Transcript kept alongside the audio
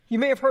You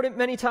may have heard it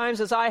many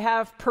times as I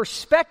have.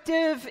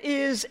 Perspective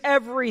is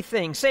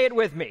everything. Say it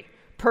with me.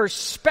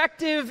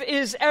 Perspective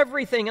is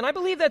everything. And I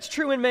believe that's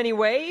true in many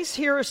ways.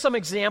 Here are some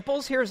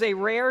examples. Here's a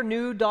rare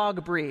new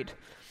dog breed.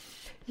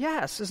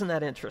 Yes, isn't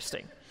that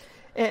interesting?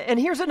 And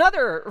here's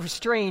another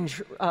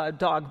strange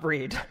dog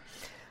breed.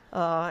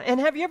 And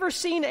have you ever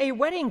seen a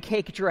wedding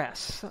cake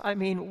dress? I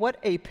mean, what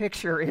a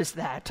picture is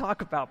that?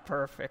 Talk about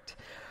perfect.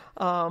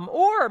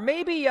 Or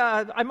maybe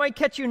I might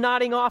catch you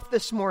nodding off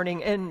this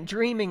morning and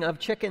dreaming of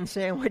chicken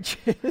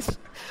sandwiches.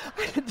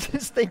 I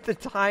just think the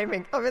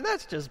timing, I mean,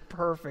 that's just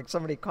perfect.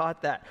 Somebody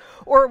caught that.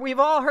 Or we've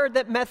all heard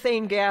that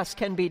methane gas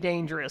can be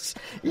dangerous.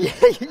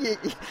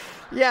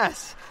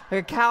 Yes,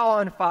 a cow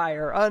on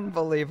fire.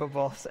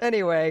 Unbelievable.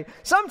 Anyway,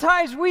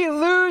 sometimes we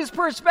lose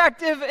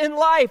perspective in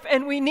life,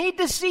 and we need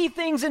to see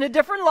things in a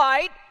different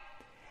light,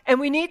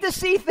 and we need to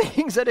see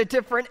things at a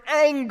different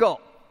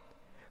angle.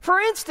 For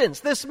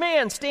instance, this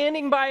man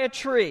standing by a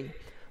tree,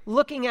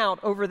 looking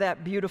out over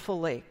that beautiful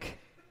lake.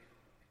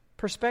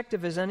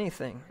 Perspective is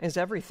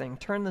everything.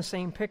 Turn the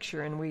same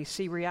picture and we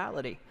see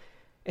reality.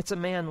 It's a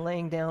man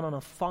laying down on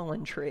a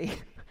fallen tree,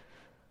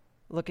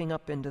 looking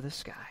up into the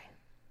sky.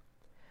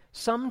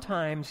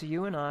 Sometimes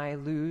you and I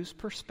lose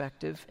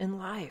perspective in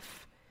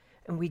life,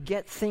 and we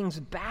get things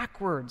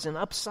backwards and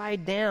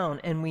upside down,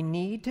 and we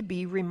need to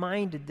be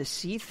reminded to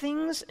see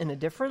things in a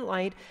different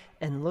light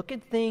and look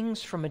at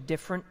things from a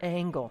different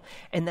angle.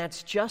 And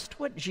that's just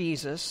what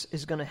Jesus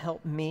is going to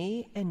help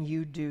me and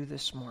you do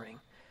this morning.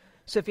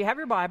 So if you have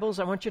your Bibles,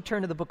 I want you to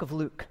turn to the book of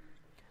Luke.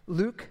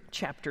 Luke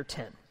chapter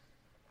 10.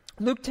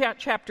 Luke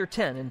chapter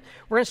 10, and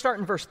we're going to start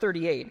in verse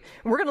 38.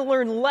 And we're going to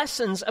learn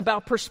lessons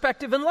about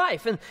perspective in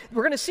life. And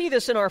we're going to see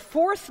this in our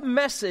fourth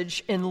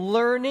message in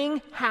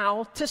learning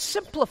how to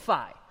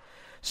simplify.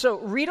 So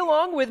read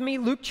along with me,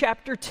 Luke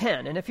chapter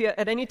 10. And if you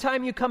at any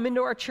time you come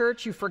into our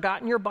church, you've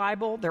forgotten your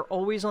Bible, they're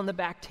always on the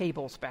back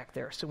tables back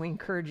there. So we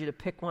encourage you to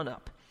pick one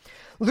up.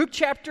 Luke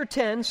chapter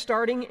 10,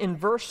 starting in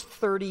verse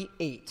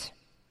 38.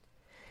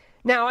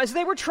 Now, as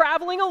they were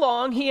traveling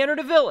along, he entered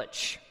a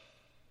village.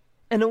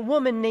 And a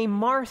woman named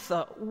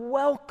Martha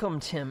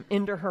welcomed him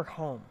into her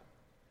home.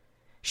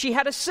 She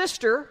had a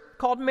sister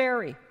called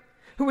Mary,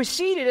 who was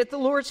seated at the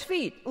Lord's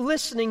feet,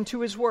 listening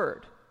to his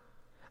word.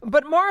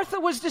 But Martha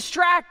was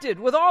distracted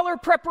with all her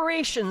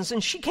preparations,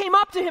 and she came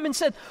up to him and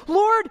said,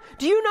 "Lord,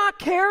 do you not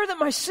care that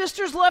my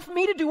sister's left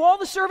me to do all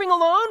the serving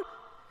alone?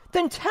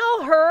 Then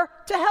tell her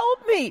to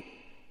help me."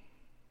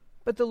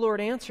 But the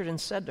Lord answered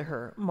and said to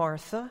her,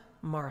 "Martha,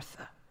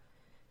 Martha,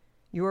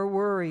 you are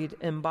worried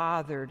and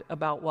bothered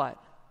about what?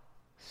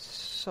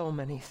 So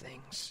many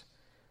things.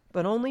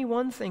 But only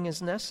one thing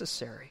is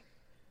necessary.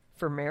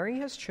 For Mary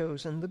has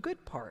chosen the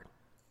good part,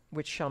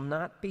 which shall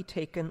not be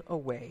taken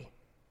away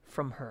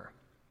from her."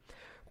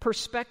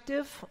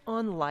 Perspective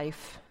on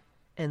life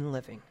and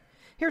living.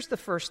 Here's the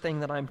first thing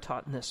that I'm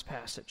taught in this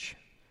passage.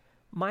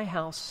 My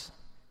house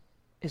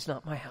is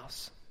not my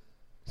house.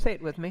 Say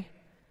it with me.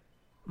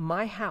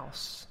 My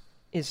house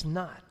is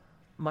not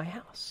my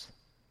house.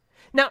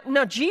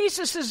 Now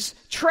Jesus is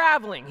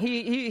traveling.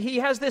 He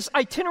has this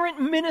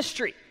itinerant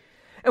ministry.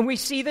 And we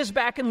see this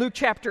back in Luke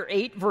chapter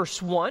 8,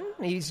 verse 1.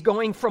 He's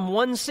going from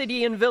one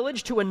city and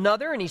village to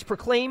another, and he's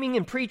proclaiming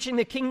and preaching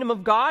the kingdom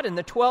of God, and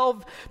the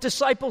 12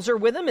 disciples are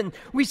with him. And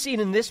we see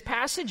it in this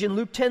passage in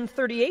Luke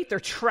 10:38.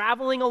 They're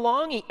traveling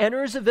along. He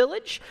enters a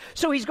village.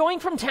 So he's going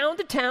from town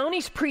to town.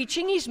 He's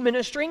preaching, he's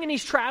ministering, and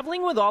he's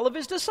traveling with all of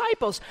his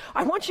disciples.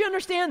 I want you to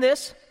understand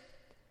this.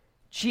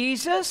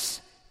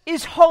 Jesus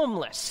is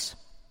homeless.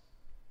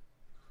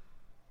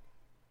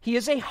 He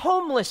is a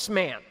homeless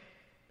man.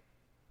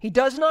 He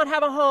does not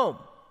have a home.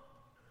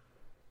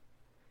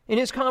 In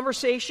his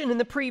conversation in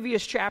the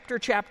previous chapter,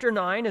 chapter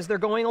 9, as they're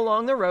going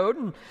along the road,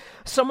 and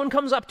someone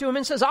comes up to him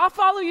and says, "I'll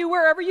follow you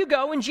wherever you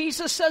go." And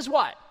Jesus says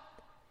what?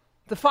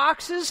 "The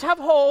foxes have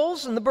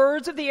holes and the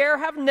birds of the air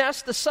have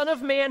nests. The Son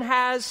of Man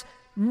has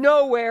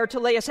nowhere to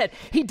lay his head."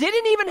 He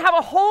didn't even have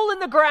a hole in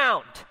the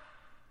ground.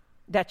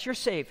 That's your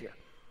Savior.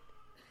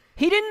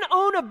 He didn't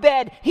own a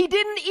bed. He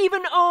didn't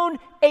even own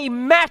a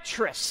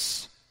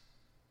mattress.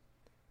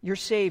 Your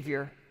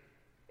Savior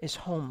is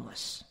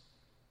homeless.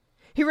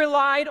 He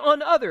relied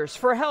on others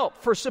for help,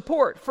 for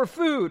support, for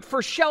food,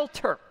 for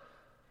shelter.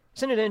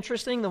 Isn't it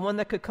interesting? The one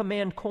that could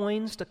command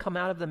coins to come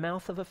out of the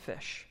mouth of a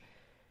fish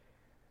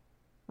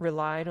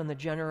relied on the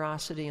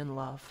generosity and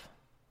love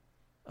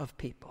of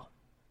people.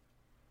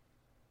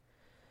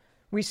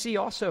 We see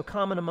also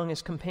common among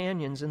his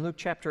companions in Luke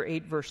chapter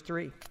 8, verse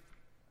 3,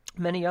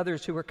 many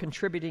others who were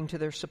contributing to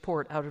their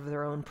support out of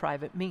their own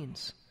private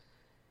means.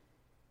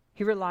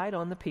 He relied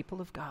on the people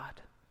of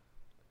God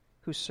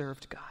who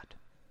served God.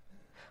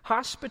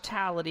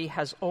 Hospitality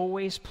has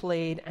always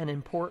played an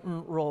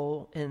important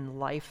role in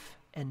life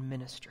and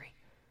ministry.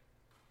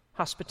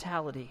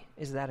 Hospitality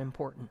is that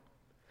important.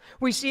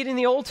 We see it in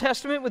the Old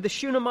Testament with the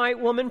Shunammite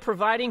woman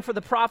providing for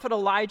the prophet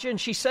Elijah,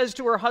 and she says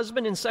to her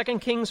husband in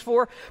 2 Kings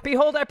 4,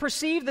 "Behold, I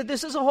perceive that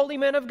this is a holy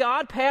man of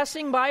God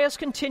passing by us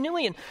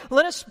continually, and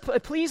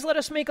please let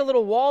us make a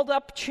little walled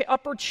up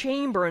upper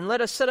chamber, and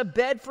let us set a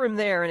bed for him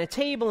there, and a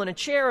table, and a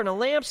chair, and a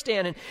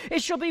lampstand, and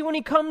it shall be when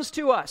he comes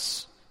to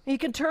us, he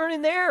can turn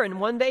in there." And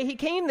one day he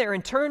came there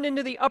and turned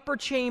into the upper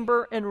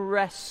chamber and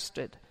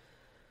rested.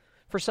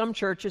 For some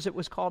churches, it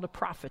was called a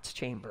prophet's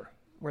chamber,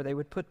 where they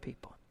would put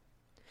people.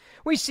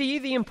 We see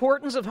the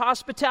importance of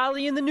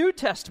hospitality in the New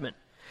Testament.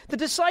 The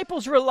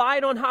disciples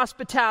relied on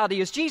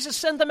hospitality as Jesus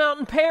sent them out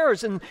in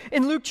pairs in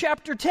Luke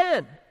chapter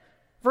 10,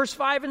 verse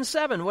 5 and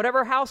 7.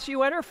 "Whatever house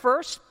you enter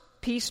first,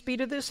 peace be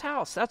to this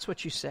house." That's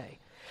what you say.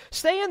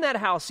 "Stay in that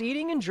house,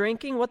 eating and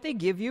drinking what they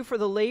give you, for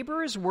the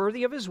laborer is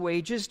worthy of his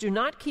wages. Do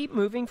not keep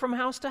moving from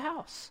house to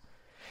house."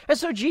 And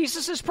so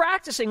Jesus is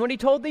practicing what he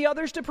told the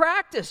others to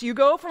practice. You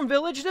go from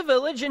village to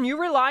village and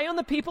you rely on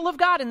the people of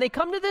God. And they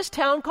come to this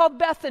town called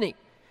Bethany.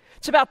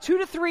 It's about 2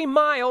 to 3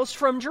 miles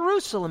from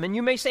Jerusalem. And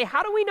you may say,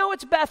 how do we know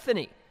it's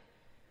Bethany?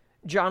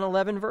 John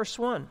 11, verse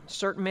 1. "A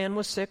certain man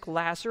was sick,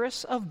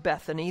 Lazarus of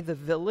Bethany, the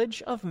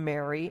village of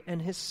Mary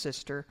and his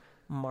sister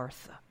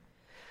Martha."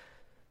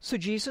 So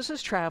Jesus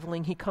is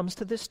traveling. He comes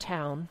to this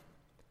town.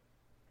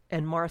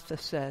 And Martha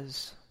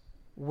says,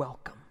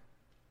 "Welcome."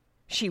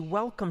 She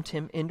welcomed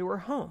him into her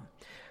home.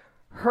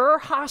 Her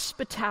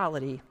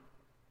hospitality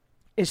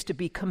is to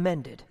be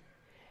commended.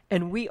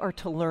 And we are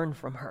to learn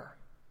from her.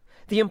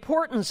 The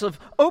importance of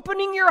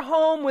opening your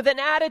home with an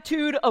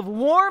attitude of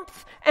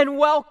warmth and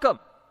welcome.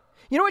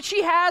 You know what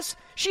she has?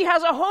 She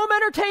has a home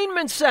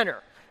entertainment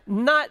center.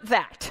 Not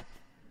that.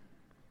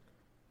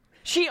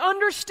 She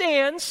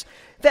understands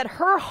that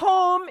her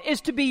home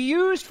is to be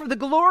used for the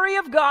glory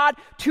of God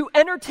to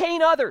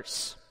entertain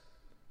others,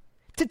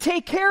 to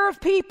take care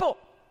of people,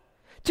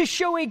 to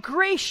show a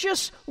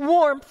gracious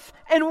warmth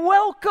and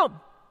welcome.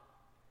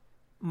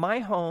 My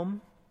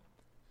home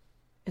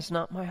is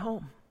not my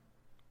home.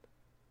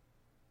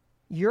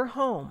 Your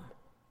home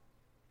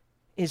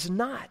is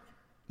not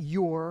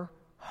your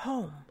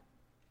home.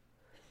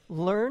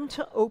 Learn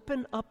to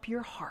open up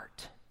your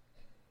heart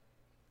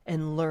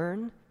and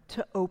learn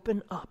to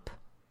open up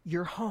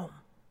your home.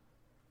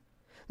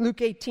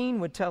 Luke 18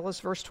 would tell us,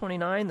 verse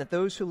 29, that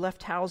those who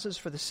left houses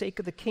for the sake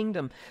of the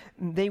kingdom,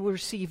 they will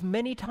receive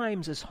many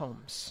times as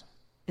homes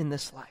in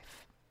this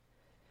life.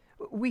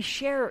 We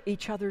share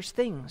each other's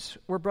things.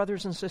 We're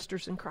brothers and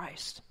sisters in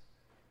Christ.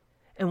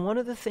 And one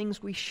of the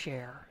things we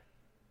share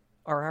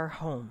are our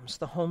homes,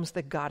 the homes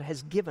that God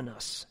has given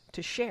us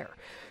to share.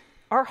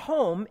 Our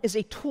home is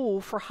a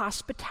tool for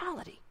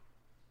hospitality.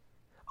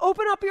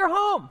 Open up your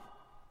home.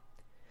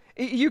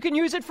 You can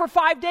use it for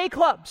 5-day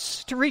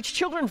clubs to reach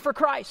children for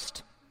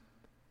Christ.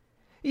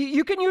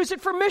 You can use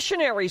it for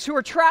missionaries who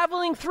are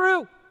traveling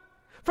through.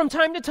 From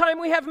time to time,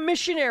 we have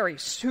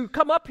missionaries who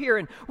come up here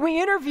and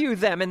we interview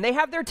them, and they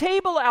have their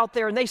table out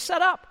there and they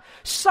set up.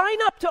 Sign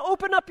up to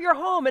open up your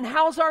home and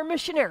house our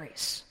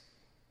missionaries.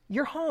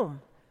 Your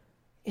home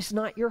is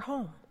not your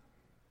home.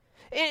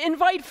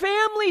 Invite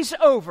families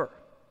over.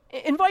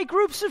 Invite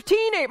groups of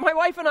teenagers. My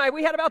wife and I,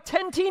 we had about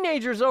 10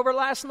 teenagers over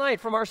last night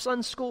from our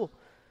son's school.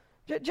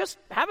 Just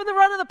having the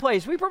run of the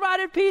place. We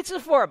provided pizza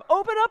for them.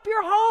 Open up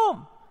your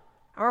home.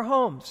 Our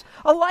homes.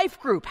 A life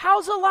group.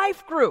 House a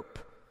life group.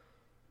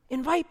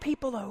 Invite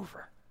people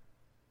over.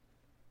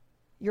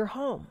 Your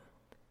home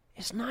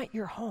is not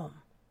your home.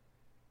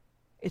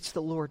 It's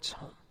the Lord's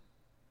home.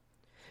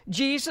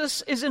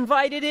 Jesus is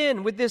invited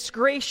in with this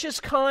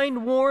gracious,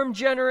 kind, warm,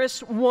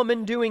 generous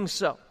woman doing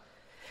so.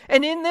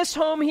 And in this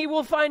home he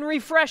will find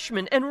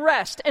refreshment and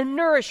rest and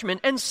nourishment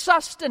and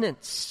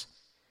sustenance.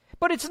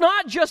 But it's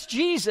not just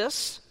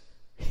Jesus.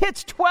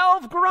 It's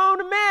 12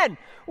 grown men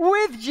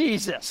with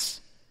Jesus.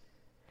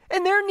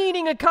 And they're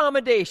needing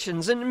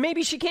accommodations, and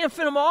maybe she can't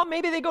fit them all.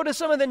 Maybe they go to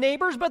some of the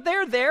neighbors, but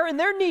they're there, and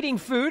they're needing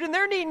food, and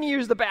they're needing to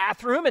use the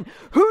bathroom, and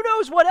who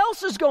knows what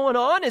else is going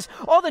on is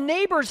all the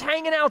neighbors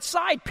hanging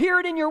outside,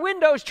 peering in your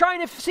windows,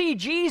 trying to see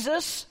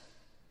Jesus,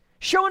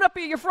 showing up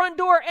at your front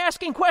door,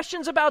 asking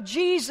questions about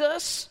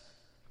Jesus.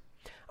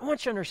 I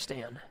want you to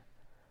understand,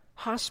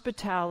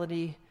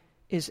 hospitality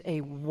is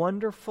a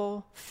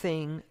wonderful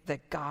thing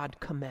that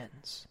God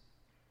commends.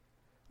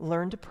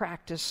 Learn to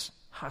practice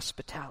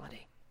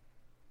hospitality.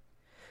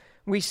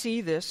 We see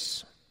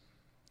this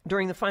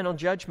during the final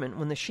judgment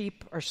when the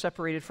sheep are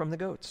separated from the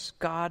goats.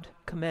 God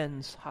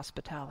commends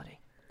hospitality.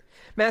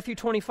 Matthew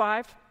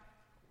 25,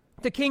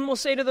 the king will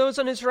say to those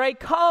on his right,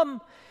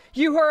 "Come,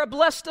 you who are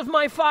blessed of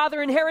my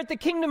Father, inherit the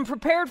kingdom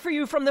prepared for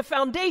you from the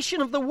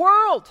foundation of the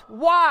world."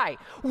 Why?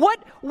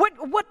 What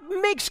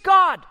makes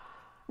God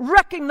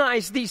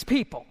recognize these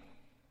people?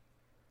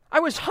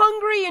 I was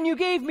hungry and you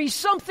gave me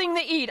something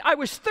to eat. I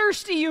was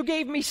thirsty, you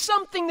gave me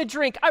something to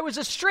drink. I was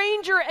a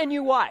stranger and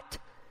you what?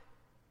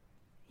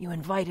 You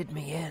invited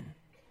me in.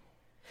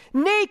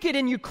 naked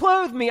and you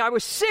clothed me. I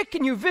was sick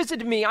and you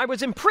visited me. I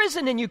was in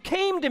prison and you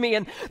came to me.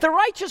 And the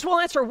righteous will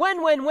answer, when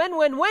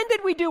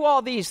did we do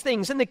all these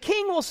things? And the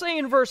king will say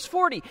in verse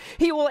 40,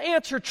 he will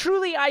answer,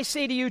 truly I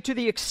say to you, to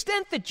the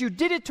extent that you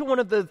did it to one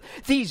of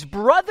these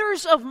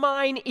brothers of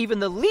mine, even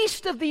the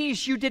least of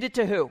these, you did it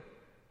to who?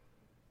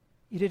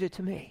 You did it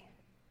to me.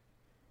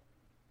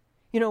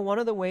 You know, one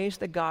of the ways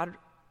that God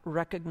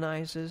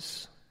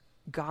recognizes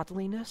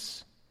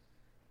godliness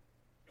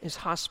is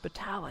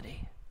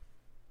hospitality.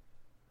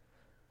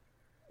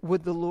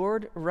 Would the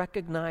Lord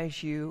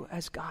recognize you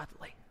as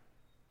godly?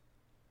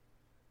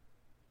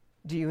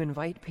 Do you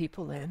invite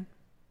people in?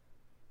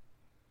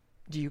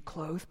 Do you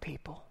clothe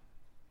people?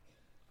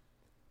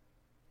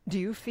 Do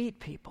you feed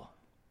people?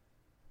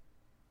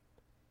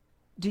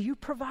 Do you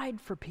provide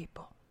for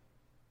people?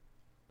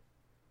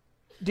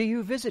 Do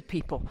you visit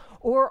people?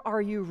 Or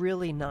are you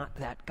really not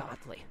that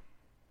godly?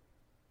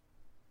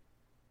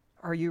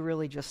 Are you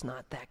really just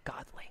not that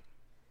godly?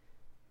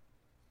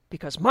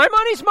 Because my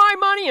money's my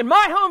money, and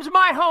my home's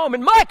my home,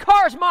 and my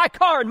car's my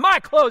car, and my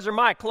clothes are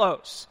my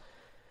clothes.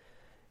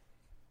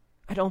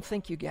 I don't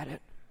think you get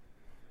it.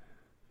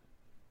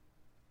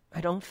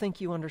 I don't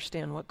think you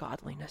understand what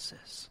godliness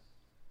is.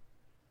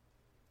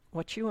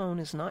 What you own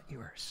is not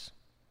yours.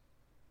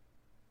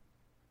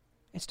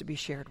 It's to be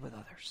shared with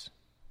others,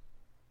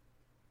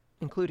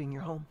 including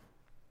your home.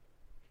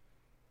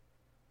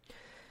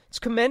 It's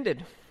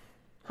commended.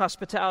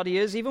 Hospitality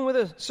is, even with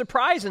a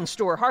surprise in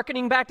store,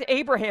 hearkening back to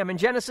Abraham in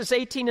Genesis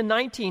 18 and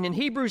 19. In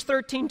Hebrews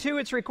 13:2,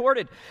 it's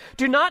recorded,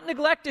 do not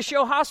neglect to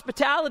show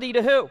hospitality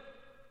to who?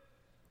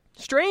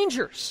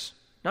 Strangers,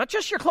 not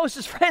just your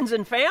closest friends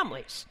and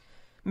families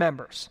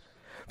members.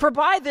 For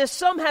by this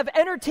some have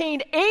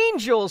entertained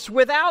angels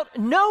without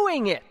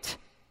knowing it.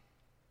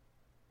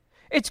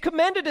 It's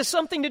commended as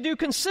something to do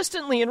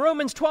consistently in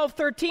Romans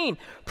 12:13,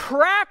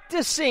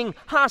 practicing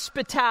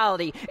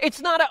hospitality. It's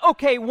not a,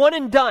 okay, one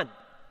and done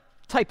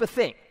type of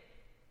thing.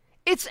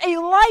 It's a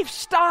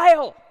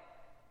lifestyle.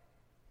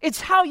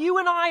 It's how you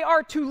and I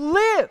are to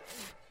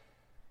live.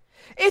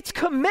 It's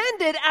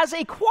commended as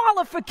a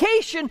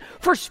qualification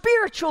for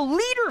spiritual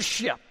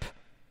leadership.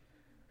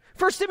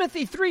 1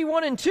 Timothy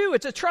 3:1 and 2,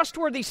 it's a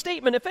trustworthy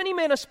statement. If any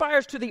man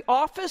aspires to the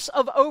office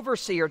of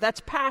overseer,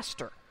 that's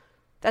pastor,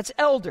 that's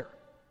elder.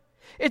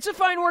 It's a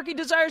fine work he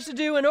desires to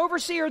do. An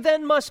overseer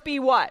then must be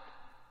what?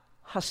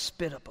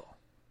 Hospitable.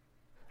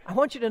 I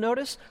want you to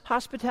notice,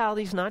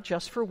 hospitality is not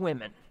just for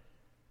women.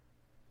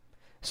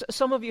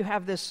 Some of you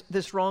have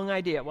this wrong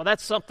idea. Well,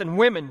 that's something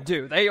women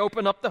do. They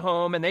open up the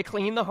home, and they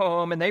clean the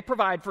home, and they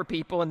provide for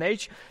people, and they...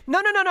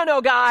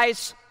 No,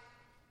 guys.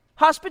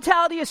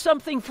 Hospitality is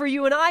something for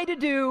you and I to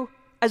do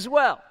as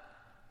well.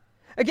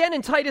 Again,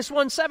 in Titus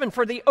 1:7,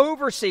 for the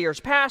overseers,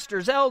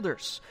 pastors,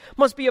 elders,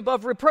 must be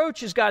above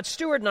reproach as God's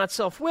steward, not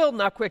self-willed,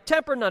 not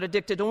quick-tempered, not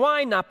addicted to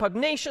wine, not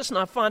pugnacious,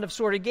 not fond of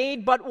sordid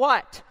gain, but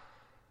what?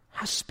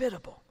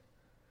 Hospitable.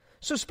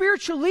 So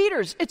spiritual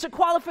leaders, it's a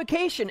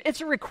qualification. It's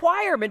a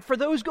requirement for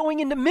those going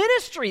into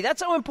ministry.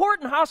 That's how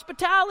important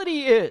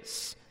hospitality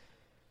is.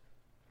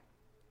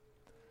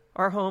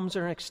 Our homes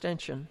are an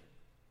extension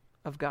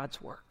of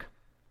God's work.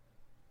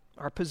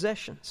 Our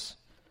possessions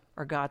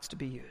are God's to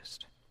be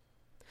used.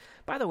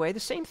 By the way,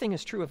 the same thing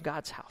is true of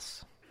God's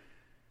house.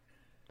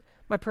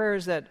 My prayer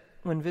is that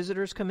when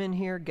visitors come in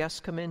here,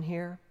 guests come in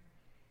here,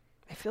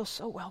 they feel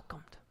so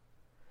welcomed.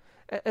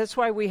 That's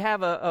why we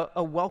have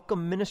a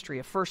welcome ministry,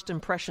 a first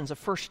impressions, a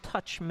first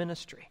touch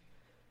ministry.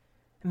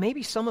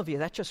 Maybe some of you,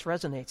 that just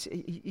resonates.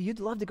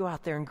 You'd love to go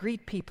out there and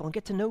greet people and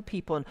get to know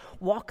people and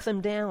walk them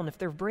down. If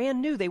they're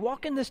brand new, they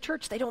walk in this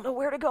church, they don't know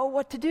where to go,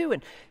 what to do.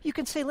 And you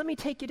can say, let me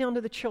take you down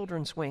to the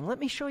children's wing. Let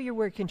me show you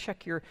where you can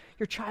check your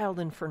child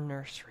in for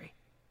nursery.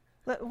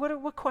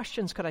 What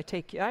questions could I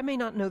take you? I may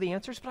not know the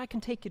answers, but I can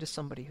take you to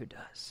somebody who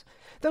does.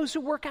 Those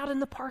who work out in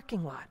the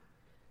parking lot.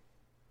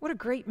 What a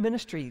great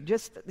ministry.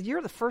 Just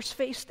you're the first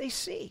face they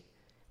see.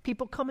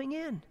 People coming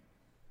in.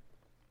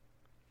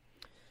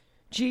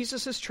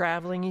 Jesus is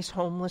traveling. He's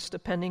homeless,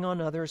 depending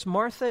on others.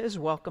 Martha is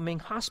welcoming.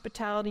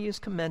 Hospitality is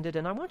commended.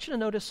 And I want you to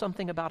notice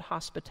something about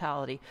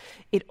hospitality.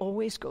 It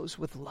always goes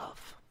with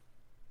love.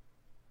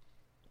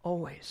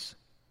 Always.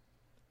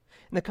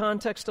 In the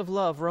context of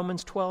love,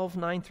 Romans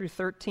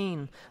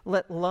 12:9-13,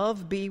 let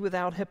love be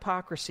without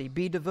hypocrisy.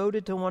 Be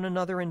devoted to one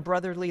another in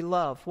brotherly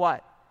love.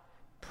 What?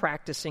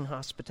 Practicing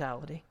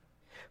hospitality.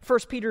 1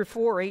 Peter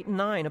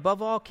 4:8-9,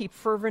 above all, keep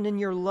fervent in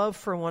your love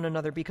for one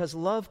another, because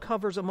love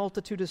covers a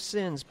multitude of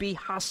sins. Be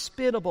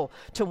hospitable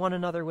to one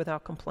another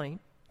without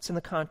complaint. It's in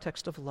the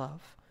context of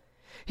love.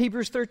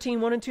 Hebrews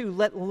 13:1 and 2,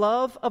 let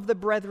love of the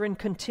brethren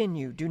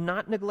continue. Do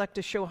not neglect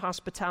to show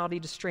hospitality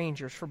to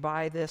strangers, for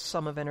by this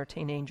some have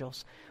entertained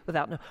angels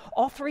without knowing.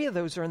 All three of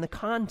those are in the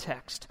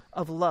context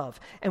of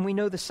love. And we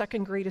know the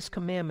second greatest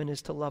commandment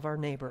is to love our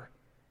neighbor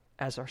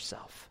as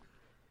ourselves.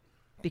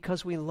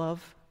 Because we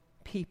love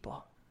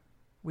people,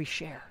 we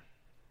share.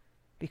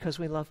 Because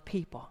we love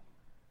people,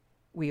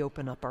 we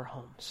open up our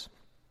homes.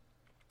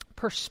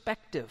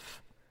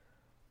 Perspective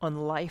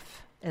on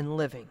life and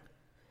living.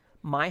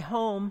 My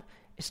home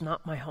is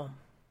not my home.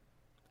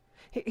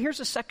 Here's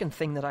a second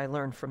thing that I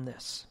learned from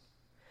this.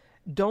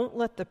 Don't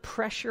let the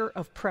pressure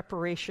of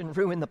preparation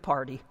ruin the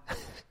party.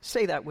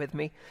 Say that with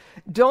me.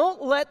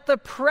 Don't let the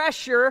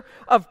pressure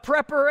of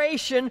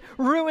preparation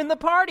ruin the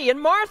party.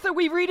 And Martha,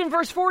 we read in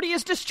verse 40,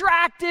 is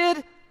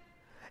distracted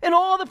in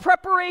all the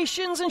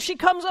preparations, and she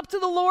comes up to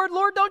the Lord.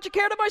 Lord, don't you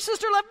care that my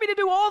sister left me to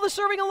do all the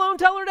serving alone?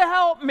 Tell her to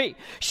help me.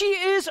 She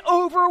is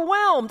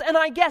overwhelmed, and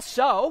I guess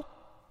so.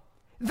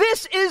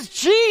 This is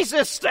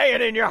Jesus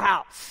staying in your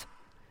house.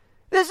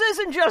 This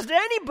isn't just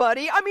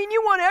anybody. I mean,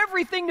 you want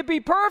everything to be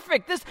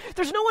perfect.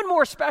 There's no one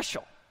more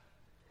special.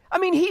 I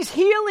mean, he's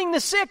healing the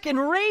sick and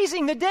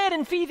raising the dead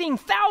and feeding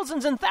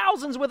thousands and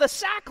thousands with a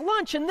sack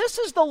lunch. And this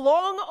is the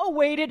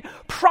long-awaited,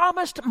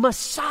 promised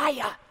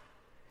Messiah,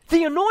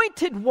 the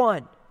anointed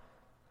one.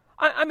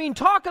 I mean,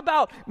 talk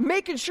about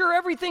making sure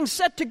everything's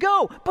set to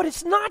go. But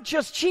it's not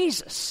just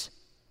Jesus.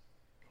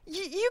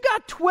 You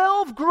got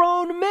 12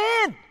 grown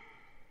men.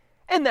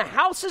 And the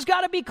house has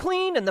got to be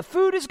cleaned, and the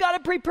food has got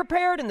to be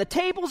prepared, and the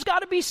table's got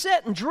to be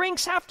set, and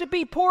drinks have to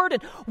be poured.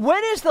 And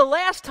when is the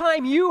last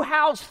time you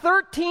housed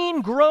 13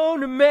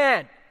 grown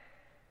men?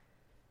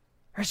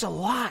 There's a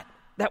lot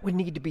that would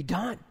need to be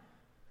done.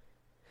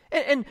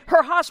 And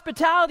her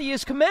hospitality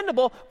is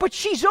commendable, but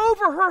she's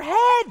over her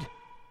head.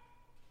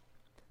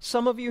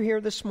 Some of you here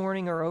this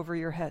morning are over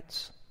your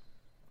heads.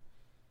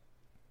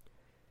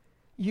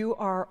 You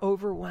are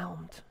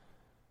overwhelmed.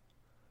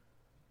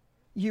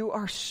 You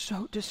are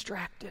so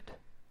distracted.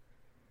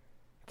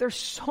 There's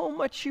so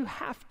much you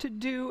have to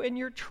do, and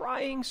you're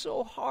trying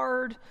so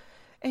hard,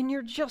 and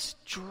you're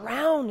just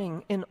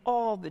drowning in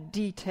all the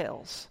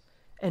details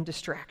and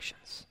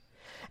distractions.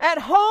 At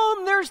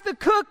home, there's the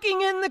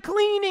cooking and the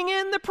cleaning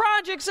and the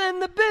projects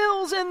and the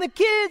bills and the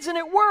kids, and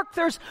at work,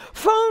 there's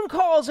phone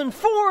calls and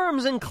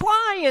forms and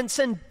clients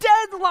and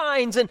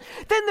deadlines, and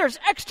then there's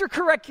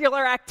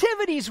extracurricular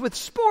activities with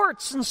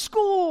sports and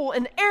school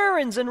and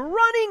errands and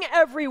running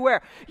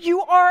everywhere.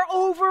 You are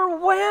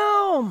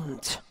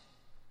overwhelmed.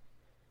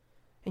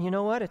 And you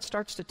know what? It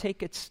starts to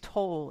take its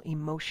toll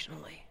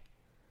emotionally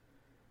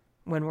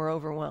when we're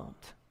overwhelmed.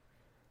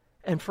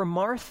 And for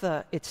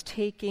Martha, it's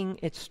taking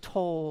its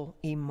toll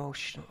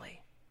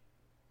emotionally.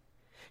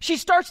 She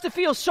starts to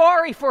feel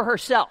sorry for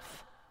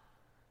herself.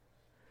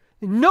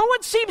 No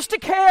one seems to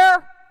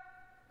care.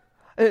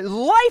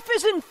 Life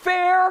isn't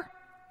fair.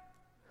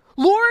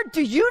 Lord,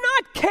 do you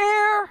not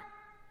care?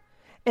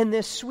 And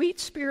this sweet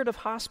spirit of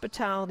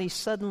hospitality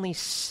suddenly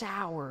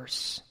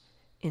sours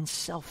in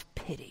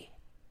self-pity.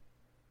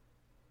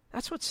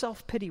 That's what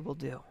self-pity will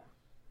do.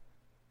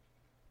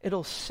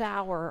 It'll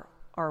sour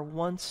our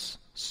once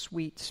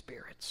sweet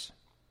spirits.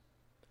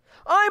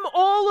 I'm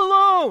all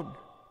alone.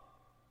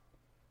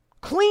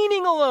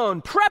 Cleaning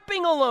alone,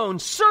 prepping alone,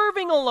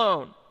 serving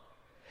alone.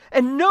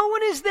 And no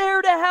one is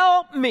there to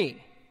help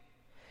me.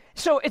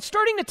 So it's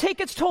starting to take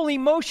its toll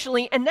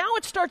emotionally, and now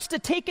it starts to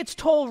take its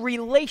toll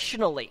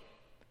relationally.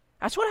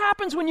 That's what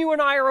happens when you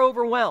and I are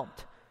overwhelmed.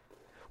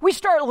 We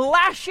start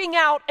lashing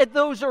out at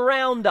those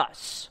around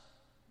us.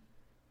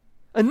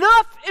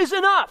 Enough is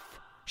enough.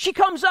 She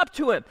comes up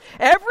to him.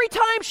 Every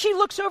time she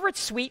looks over at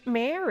sweet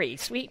Mary,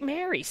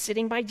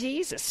 sitting by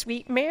Jesus,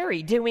 sweet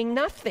Mary, doing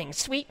nothing,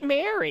 sweet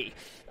Mary.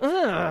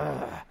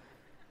 Ugh.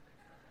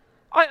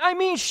 I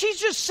mean, she's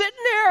just sitting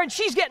there, and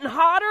she's getting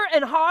hotter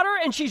and hotter,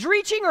 and she's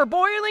reaching her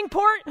boiling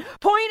point,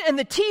 and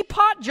the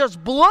teapot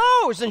just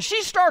blows, and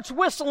she starts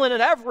whistling at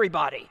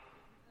everybody.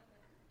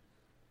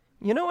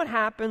 You know what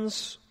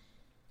happens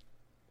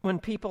when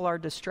people are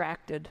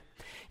distracted?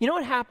 You know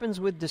what happens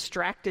with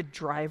distracted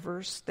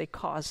drivers? They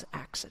cause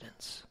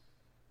accidents.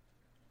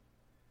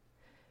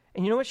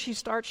 And you know what she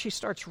starts? She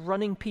starts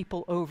running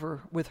people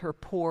over with her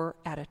poor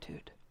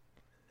attitude.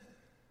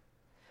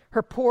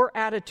 Her poor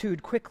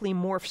attitude quickly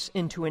morphs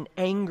into an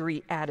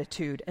angry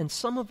attitude. And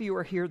some of you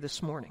are here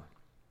this morning.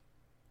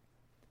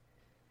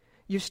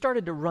 You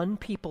started to run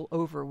people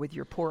over with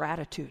your poor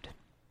attitude.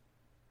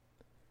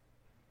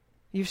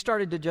 You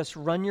started to just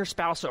run your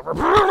spouse over.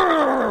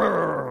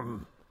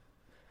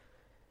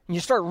 And you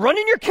start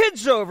running your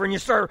kids over, and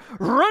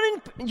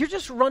you're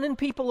just running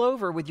people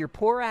over with your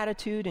poor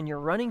attitude, and you're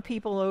running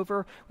people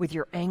over with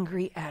your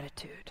angry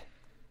attitude.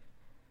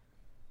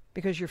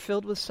 Because you're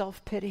filled with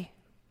self-pity.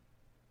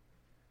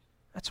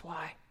 That's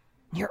why.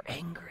 You're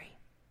angry.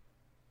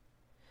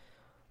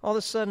 All of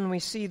a sudden we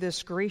see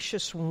this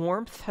gracious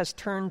warmth has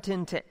turned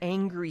into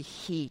angry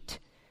heat.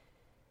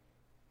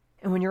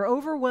 And when you're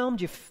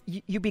overwhelmed,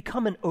 you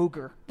become an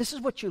ogre. This is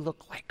what you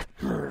look like.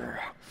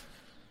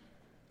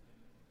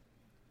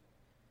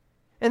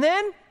 And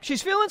then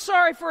she's feeling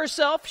sorry for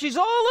herself. She's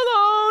all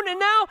alone, and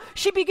now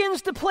she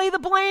begins to play the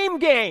blame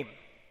game.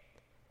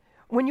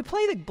 When you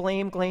play the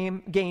blame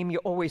game, you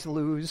always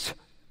lose.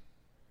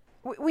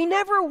 We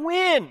never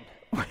win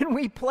when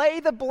we play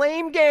the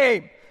blame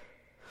game.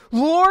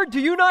 Lord, do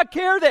you not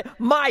care that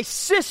my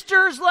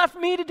sisters left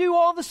me to do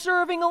all the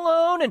serving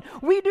alone? And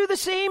we do the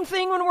same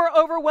thing when we're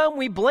overwhelmed.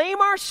 We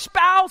blame our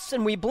spouse,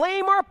 and we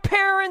blame our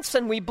parents,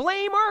 and we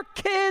blame our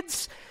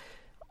kids.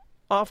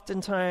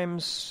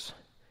 Oftentimes,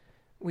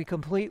 we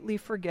completely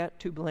forget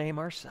to blame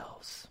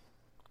ourselves.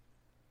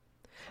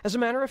 As a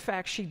matter of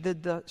fact, she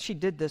did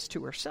this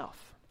to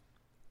herself.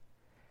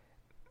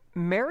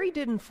 Mary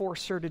didn't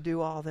force her to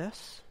do all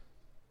this.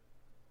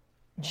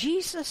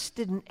 Jesus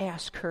didn't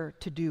ask her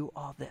to do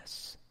all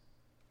this.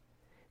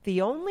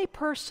 The only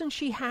person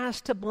she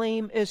has to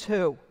blame is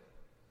who?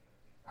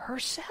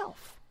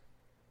 Herself.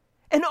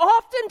 And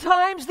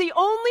oftentimes, the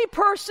only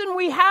person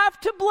we have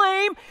to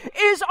blame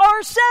is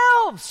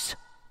ourselves.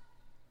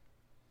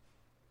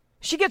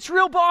 She gets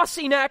real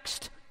bossy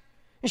next,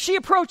 and she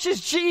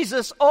approaches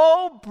Jesus.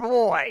 Oh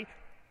boy.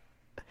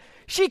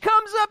 She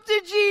comes up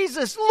to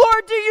Jesus.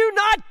 Lord, do you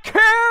not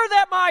care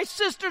that my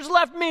sister's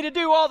left me to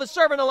do all the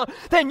serving alone?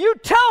 Then you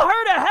tell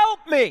her to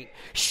help me.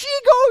 She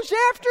goes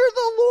after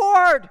the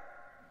Lord.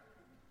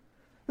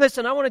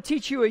 Listen, I want to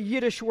teach you a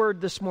Yiddish word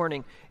this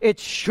morning.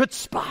 It's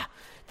chutzpah.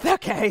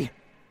 Okay.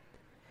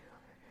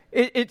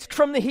 It's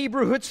from the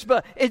Hebrew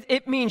chutzpah.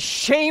 It means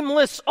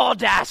shameless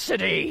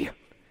audacity.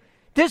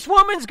 This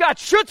woman's got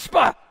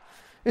chutzpah,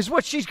 is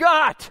what she's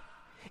got.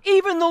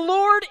 Even the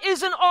Lord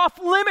isn't off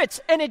limits,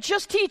 and it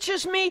just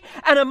teaches me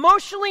an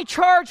emotionally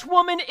charged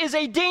woman is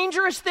a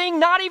dangerous thing.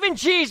 Not even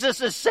Jesus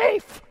is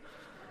safe.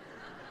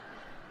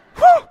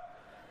 Whew.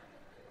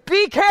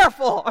 Be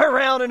careful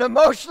around an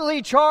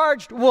emotionally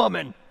charged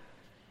woman.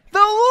 The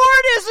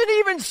Lord isn't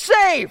even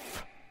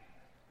safe.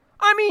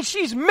 I mean,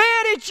 she's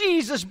mad at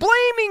Jesus,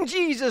 blaming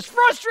Jesus,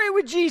 frustrated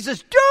with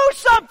Jesus. Do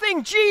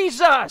something,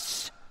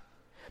 Jesus.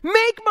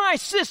 Make my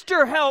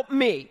sister help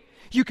me.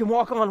 You can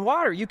walk on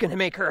water. You can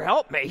make her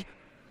help me.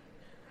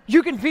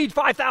 You can feed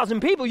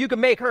 5,000 people. You can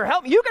make her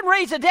help me. You can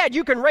raise the dead.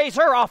 You can raise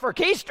her off her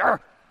keister.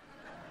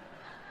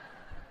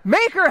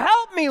 Make her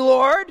help me,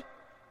 Lord.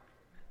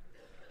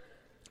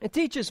 It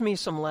teaches me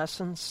some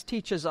lessons,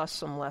 teaches us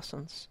some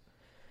lessons.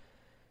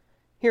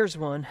 Here's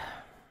one.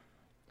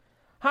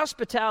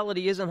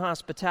 Hospitality isn't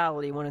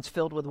hospitality when it's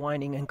filled with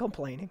whining and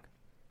complaining.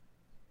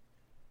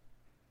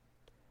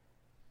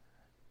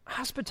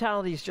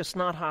 Hospitality is just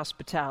not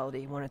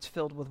hospitality when it's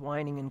filled with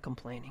whining and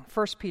complaining.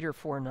 1 Peter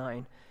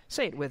 4:9.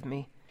 Say it with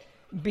me.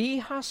 Be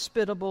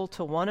hospitable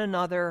to one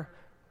another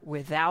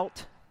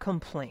without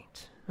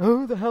complaint.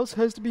 Oh, the house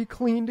has to be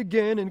cleaned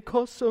again and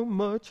costs so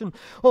much, and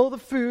all the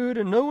food,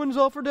 and no one's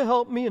offered to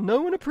help me, and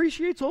no one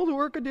appreciates all the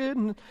work I did.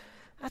 And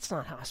that's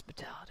not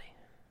hospitality.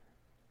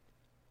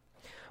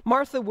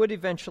 Martha would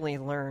eventually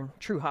learn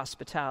true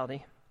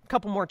hospitality. A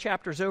couple more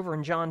chapters over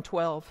in John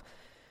 12.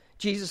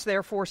 Jesus,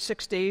 therefore,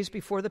 6 days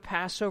before the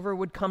Passover,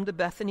 would come to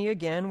Bethany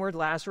again, where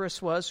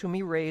Lazarus was, whom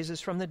he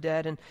raises from the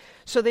dead. And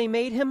so they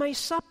made him a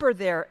supper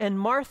there. And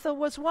Martha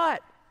was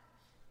what?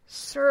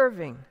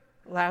 Serving.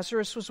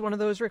 Lazarus was one of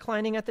those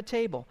reclining at the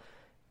table.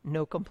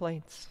 No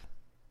complaints.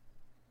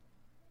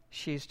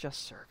 She's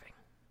just serving.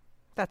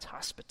 That's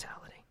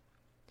hospitality.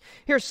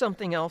 Here's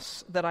something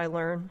else that I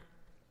learned.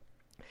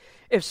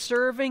 If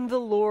serving the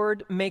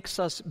Lord makes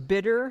us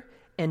bitter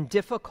and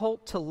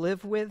difficult to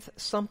live with,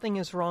 something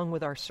is wrong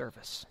with our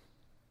service.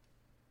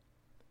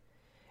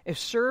 If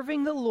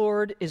serving the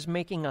Lord is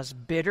making us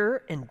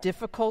bitter and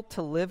difficult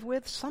to live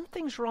with,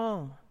 something's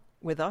wrong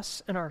with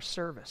us and our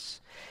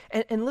service.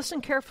 And listen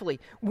carefully.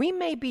 We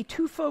may be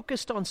too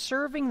focused on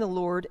serving the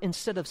Lord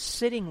instead of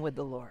sitting with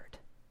the Lord.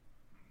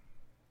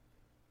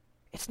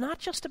 It's not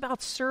just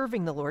about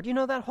serving the Lord. You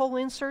know that whole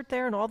insert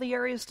there and all the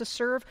areas to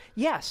serve?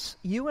 Yes,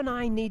 you and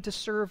I need to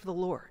serve the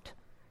Lord.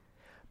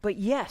 But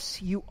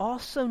yes, you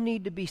also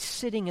need to be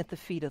sitting at the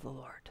feet of the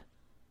Lord.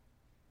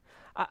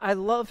 I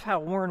love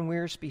how Warren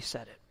Wiersbe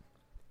said it.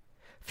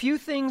 Few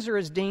things are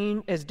as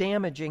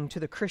damaging to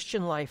the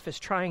Christian life as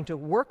trying to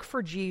work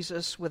for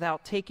Jesus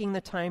without taking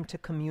the time to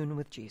commune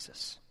with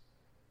Jesus.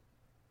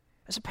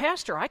 As a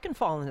pastor, I can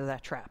fall into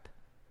that trap.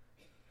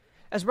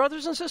 As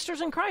brothers and sisters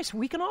in Christ,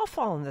 we can all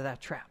fall into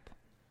that trap.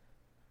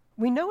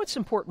 We know it's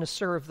important to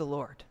serve the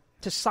Lord,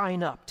 to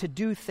sign up, to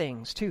do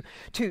things, to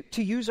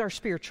use our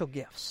spiritual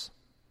gifts.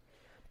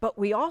 But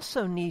we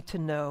also need to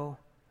know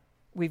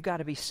we've got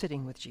to be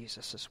sitting with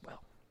Jesus as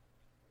well.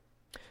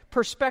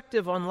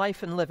 Perspective on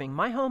life and living.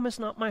 My home is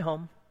not my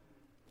home.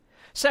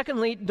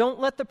 Secondly, don't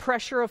let the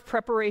pressure of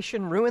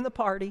preparation ruin the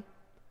party.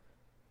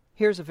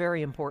 Here's a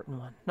very important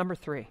one. Number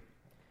 3,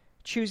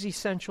 choose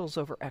essentials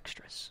over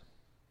extras.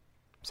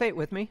 Say it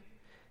with me.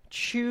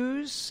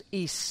 Choose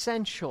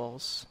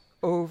essentials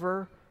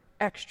over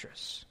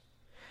extras.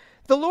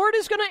 The Lord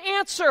is going to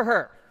answer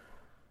her.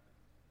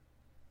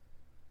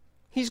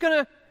 He's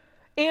going to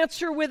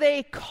answer with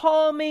a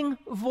calming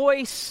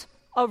voice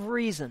of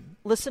reason.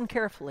 Listen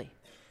carefully.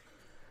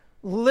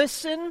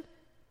 Listen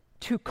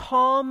to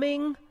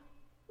calming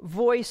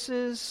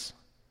voices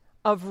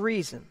of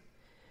reason.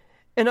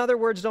 In other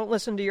words, don't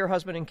listen to your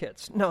husband and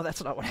kids. No,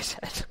 that's not what I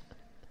said.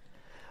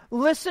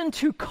 Listen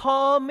to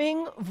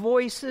calming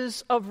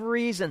voices of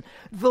reason.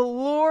 The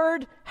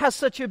Lord has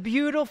such a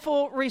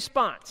beautiful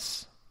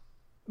response.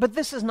 But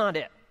this is not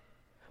it.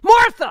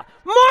 Martha!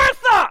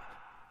 Martha!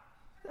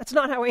 That's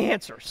not how he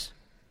answers.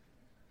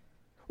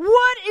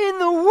 What in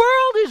the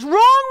world is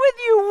wrong with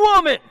you,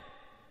 woman?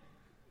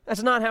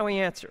 That's not how he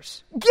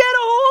answers. Get a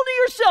hold of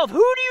yourself.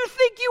 Who do you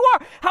think you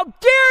are? How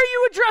dare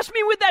you address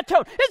me with that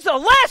tone? It's the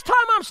last time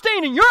I'm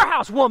staying in your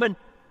house, woman.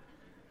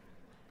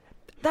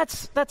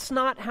 That's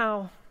not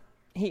how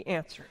he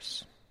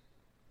answers.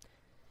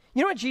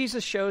 You know what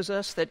Jesus shows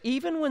us? That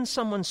even when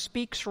someone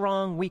speaks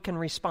wrong, we can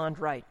respond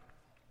right.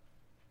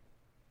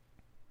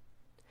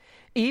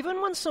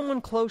 Even when someone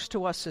close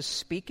to us is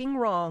speaking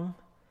wrong,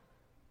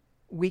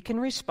 we can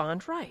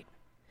respond right.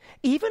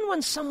 Even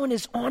when someone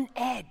is on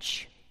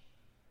edge,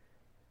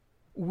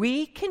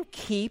 we can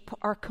keep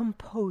our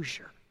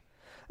composure.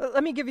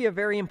 Let me give you a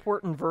very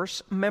important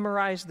verse.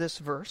 Memorize this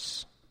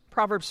verse.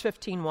 Proverbs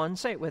 15:1.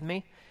 Say it with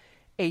me.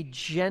 A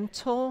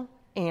gentle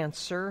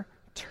answer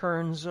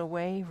turns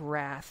away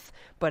wrath,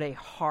 but a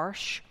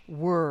harsh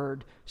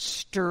word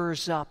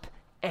stirs up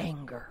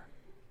anger.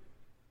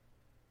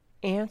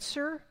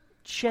 Answer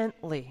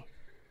gently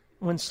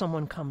when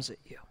someone comes at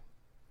you.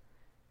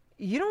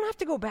 You don't have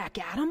to go back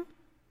at him.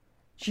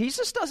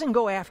 Jesus doesn't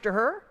go after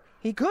her.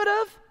 He could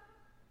have.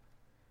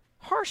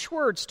 Harsh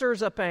word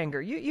stirs up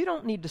anger. You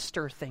don't need to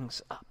stir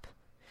things up.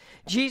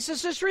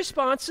 Jesus'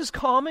 response is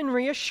calm and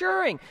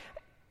reassuring.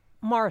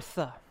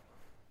 Martha,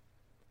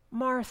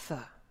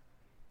 Martha.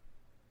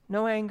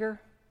 No anger,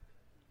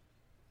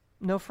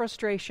 no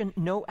frustration,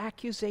 no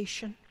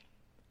accusation.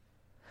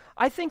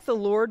 I think the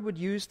Lord would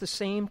use the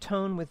same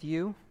tone with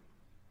you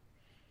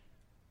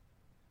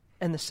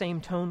and the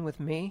same tone with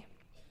me.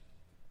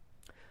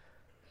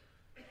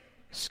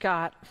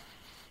 Scott,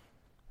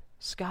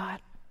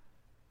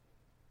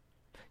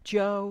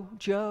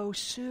 Joe,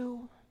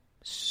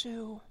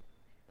 Sue,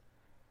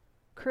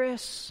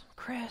 Chris,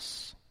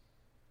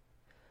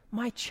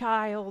 my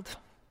child.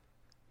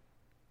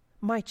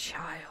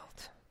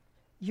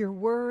 You're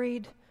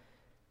worried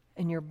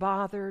and you're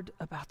bothered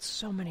about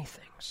so many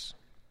things.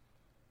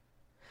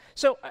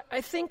 So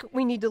I think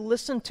we need to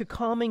listen to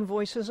calming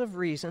voices of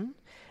reason,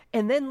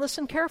 and then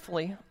listen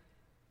carefully.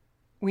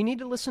 We need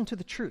to listen to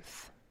the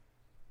truth.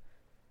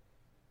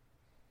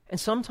 And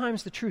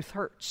sometimes the truth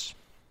hurts.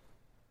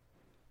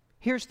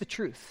 Here's the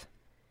truth.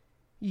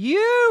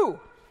 You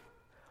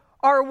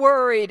are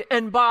worried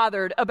and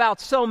bothered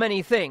about so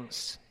many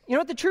things. You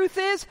know what the truth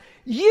is?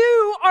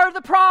 You are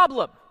the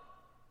problem.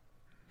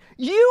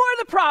 You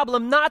are the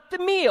problem, not the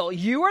meal.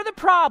 You are the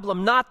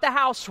problem, not the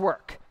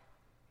housework.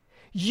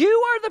 You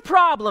are the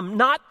problem,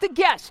 not the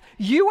guests.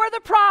 You are the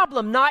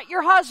problem, not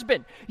your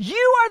husband.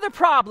 You are the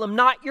problem,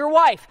 not your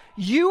wife.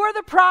 You are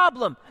the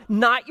problem,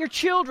 not your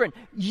children.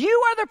 You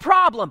are the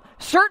problem,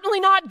 certainly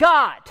not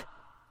God,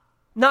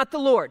 not the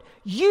Lord.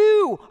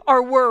 You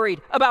are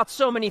worried about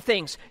so many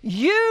things.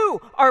 You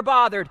are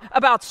bothered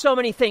about so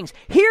many things.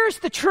 Here's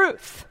the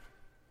truth.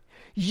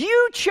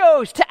 You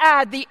chose to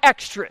add the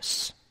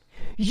extras.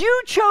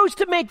 You chose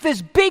to make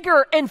this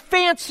bigger and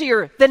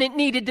fancier than it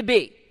needed to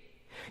be.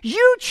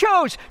 You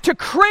chose to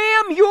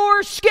cram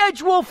your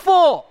schedule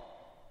full.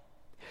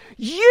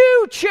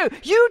 You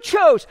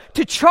chose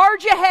to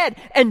charge ahead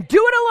and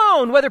do it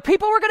alone, whether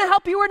people were going to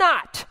help you or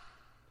not.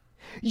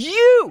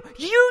 You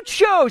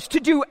chose to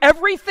do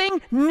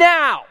everything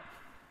now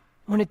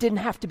when it didn't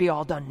have to be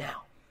all done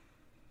now.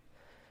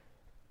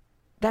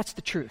 That's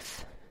the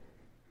truth.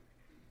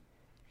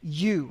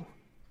 You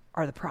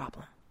are the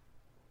problem.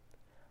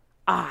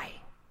 I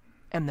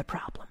am the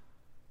problem.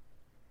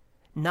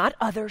 Not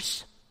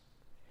others,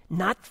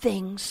 not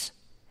things,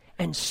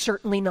 and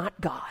certainly not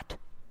God.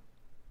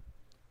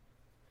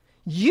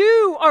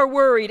 You are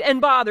worried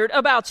and bothered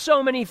about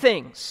so many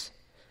things.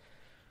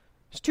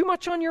 There's too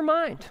much on your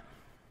mind.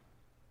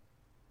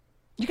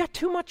 You got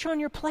too much on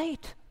your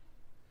plate.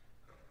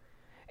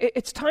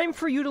 It's time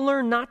for you to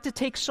learn not to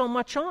take so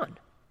much on.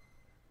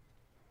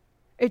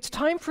 It's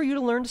time for you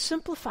to learn to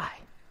simplify.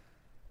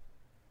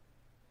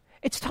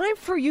 It's time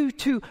for you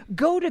to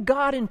go to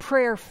God in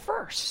prayer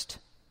first,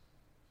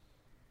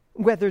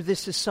 whether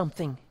this is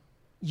something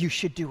you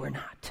should do or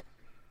not.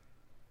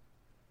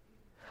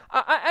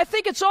 I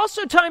think it's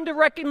also time to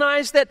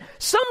recognize that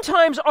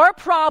sometimes our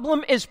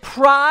problem is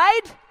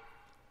pride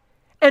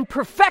and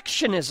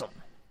perfectionism.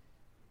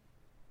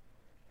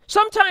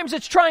 Sometimes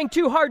it's trying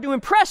too hard to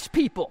impress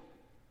people,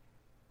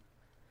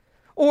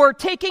 or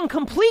taking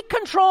complete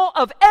control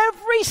of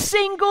every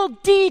single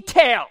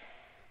detail,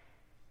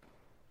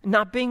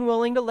 not being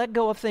willing to let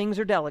go of things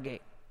or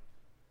delegate.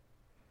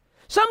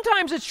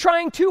 Sometimes it's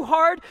trying too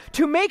hard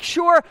to make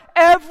sure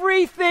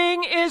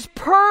everything is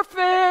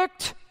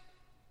perfect.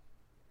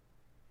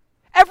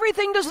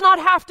 Everything does not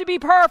have to be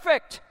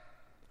perfect,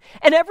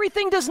 and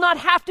everything does not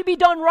have to be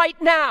done right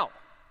now.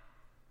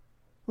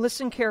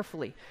 Listen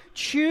carefully.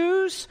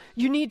 You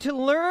need to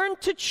learn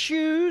to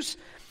choose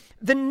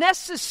the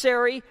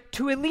necessary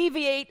to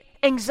alleviate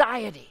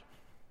anxiety.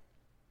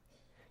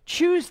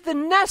 Choose the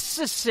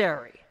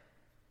necessary.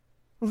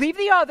 Leave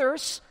the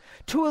others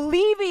to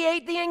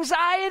alleviate the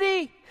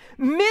anxiety.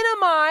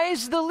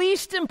 Minimize the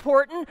least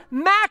important,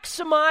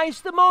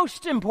 maximize the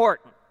most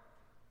important.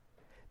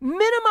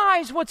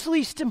 Minimize what's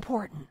least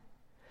important.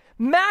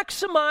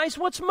 Maximize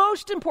what's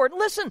most important.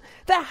 Listen,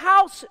 the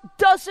house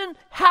doesn't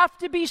have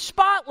to be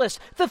spotless.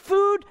 The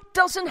food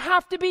doesn't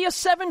have to be a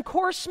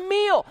 7-course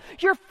meal.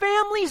 Your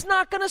family's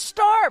not going to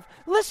starve.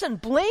 Listen,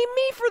 blame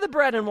me for the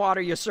bread and water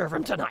you serve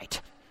them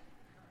tonight.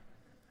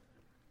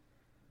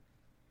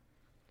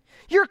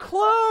 Your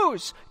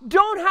clothes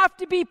don't have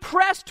to be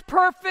pressed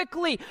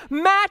perfectly,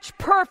 match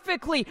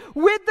perfectly,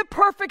 with the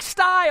perfect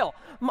style.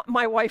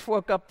 My wife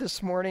woke up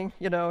this morning,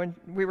 and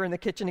we were in the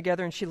kitchen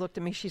together, and she looked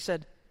at me, she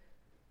said,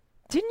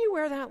 "Didn't you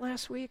wear that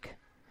last week?"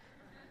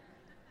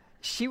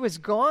 She was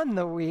gone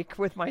the week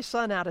with my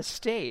son out of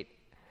state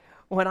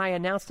when I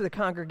announced to the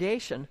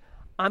congregation,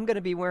 I'm going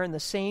to be wearing the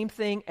same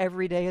thing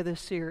every day of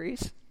this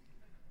series.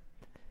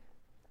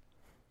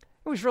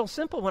 It was real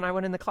simple when I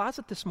went in the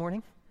closet this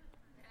morning.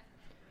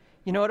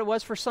 You know what it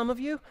was for some of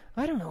you?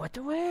 I don't know what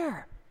to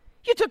wear.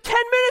 You took 10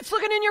 minutes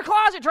looking in your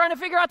closet trying to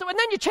figure out and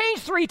then you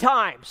changed 3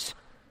 times.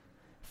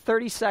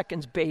 30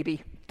 seconds,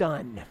 baby.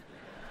 Done.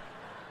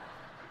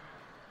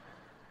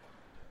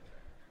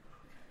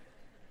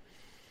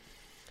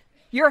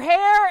 Your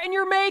hair and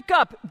your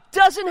makeup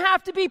doesn't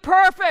have to be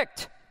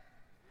perfect.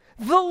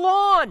 The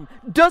lawn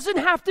doesn't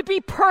have to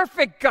be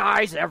perfect,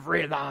 guys.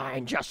 Every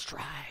line just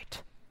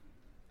right.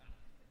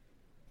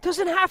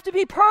 Doesn't have to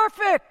be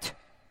perfect.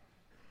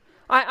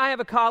 I have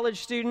a college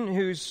student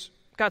who's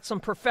got some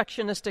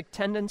perfectionistic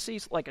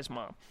tendencies, like his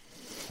mom.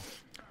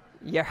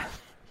 Yeah.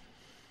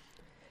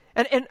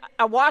 And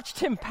I watched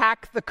him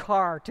pack the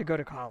car to go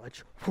to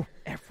college.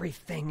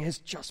 Everything is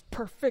just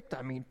perfect.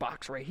 I mean,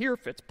 box right here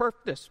fits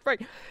perfect. This right.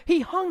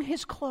 He hung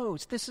his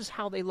clothes. This is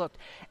how they looked.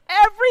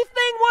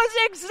 Everything was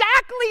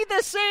exactly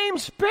the same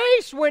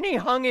space when he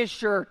hung his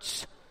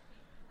shirts.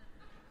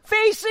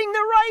 Facing the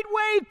right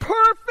way,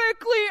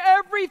 perfectly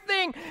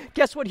everything.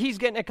 Guess what he's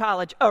getting at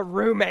college? A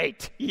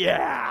roommate.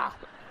 Yeah.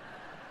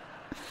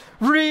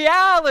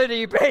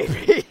 Reality,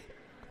 baby.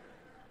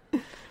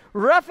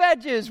 Rough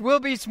edges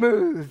will be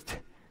smoothed.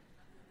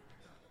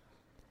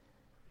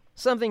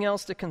 Something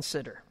else to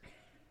consider.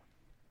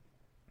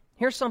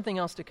 Here's something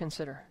else to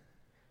consider.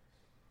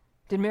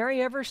 Did Mary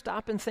ever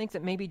stop and think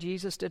that maybe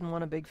Jesus didn't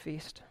want a big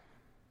feast?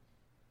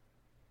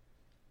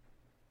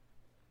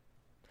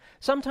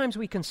 Sometimes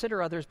we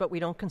consider others, but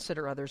we don't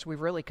consider others. We're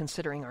really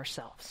considering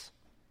ourselves.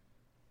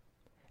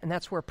 And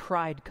that's where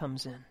pride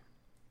comes in.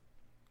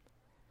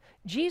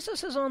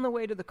 Jesus is on the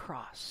way to the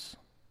cross.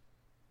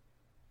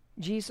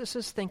 Jesus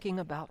is thinking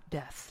about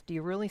death. Do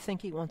you really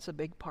think he wants a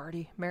big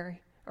party,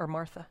 Mary or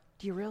Martha?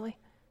 Do you really?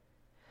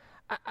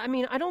 I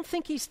mean, I don't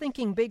think he's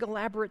thinking big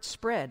elaborate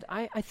spread.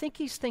 I think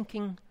he's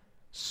thinking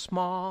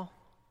small,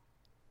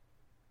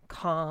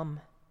 calm,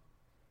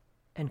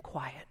 and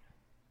quiet.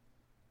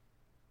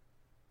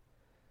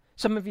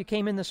 Some of you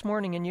came in this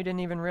morning and you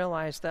didn't even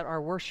realize that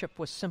our worship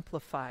was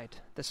simplified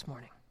this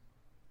morning.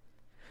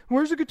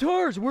 Where's the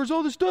guitars? Where's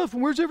all the stuff?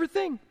 And where's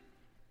everything?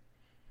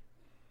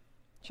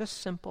 Just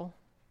simple.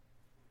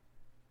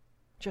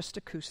 Just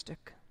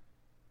acoustic.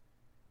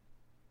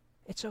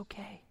 It's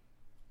okay.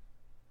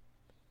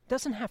 It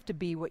doesn't have to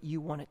be what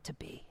you want it to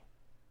be.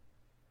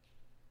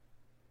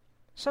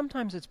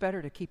 Sometimes it's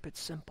better to keep it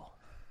simple.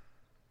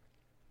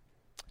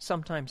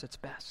 Sometimes it's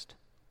best.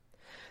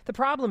 The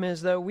problem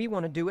is, though, we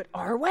want to do it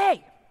our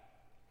way.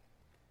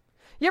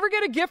 You ever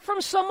get a gift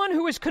from someone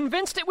who is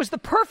convinced it was the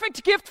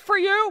perfect gift for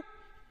you?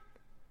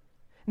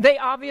 They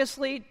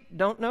obviously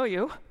don't know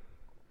you.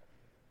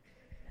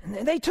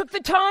 And they took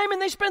the time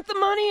and they spent the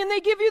money and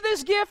they give you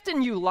this gift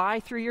and you lie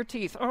through your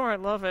teeth. Oh, I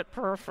love it.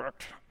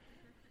 Perfect.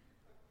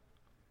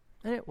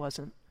 And it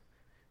wasn't.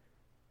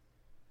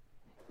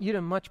 You'd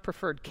have much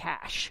preferred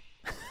cash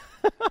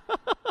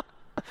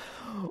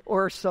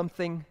or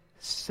something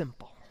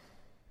simple.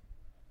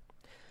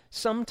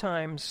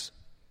 Sometimes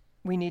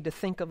we need to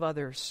think of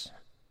others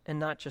and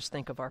not just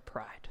think of our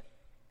pride.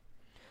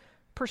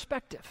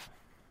 Perspective.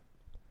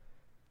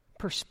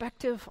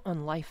 Perspective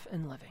on life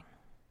and living.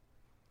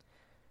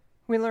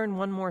 We learn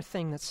one more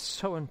thing that's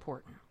so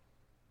important.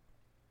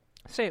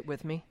 Say it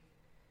with me.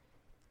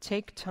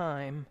 Take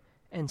time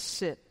and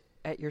sit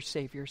at your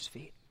Savior's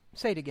feet.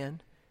 Say it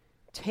again.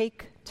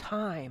 Take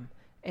time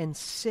and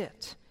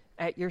sit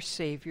at your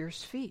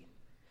Savior's feet.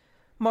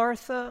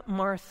 Martha,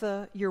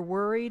 Martha, you're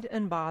worried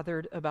and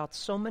bothered about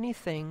so many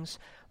things,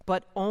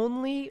 but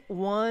only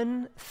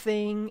one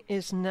thing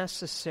is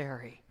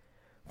necessary.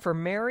 For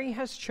Mary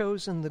has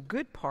chosen the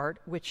good part,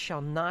 which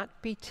shall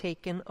not be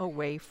taken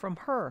away from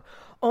her.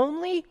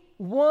 Only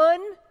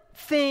one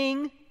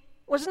thing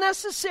was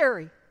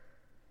necessary.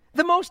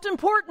 The most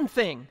important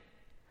thing.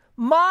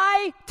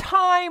 My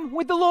time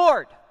with the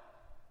Lord.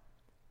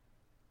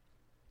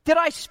 Did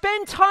I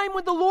spend time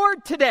with the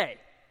Lord today?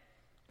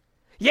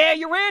 Yeah,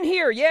 you ran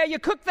here. Yeah, you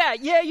cooked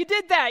that. Yeah, you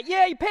did that.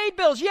 Yeah, you paid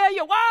bills. Yeah,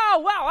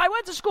 wow, I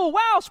went to school.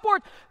 Wow,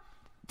 sport.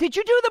 Did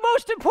you do the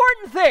most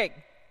important thing?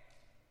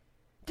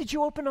 Did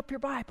you open up your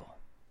Bible?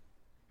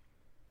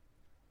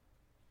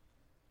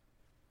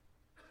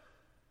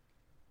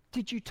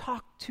 Did you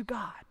talk to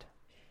God?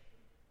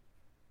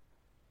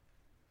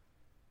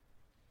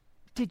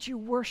 Did you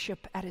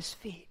worship at his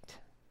feet?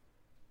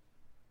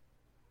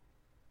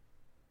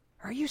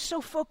 Are you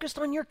so focused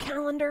on your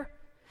calendar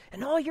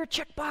and all your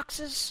check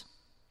boxes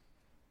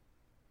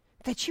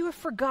that you have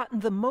forgotten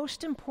the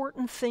most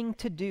important thing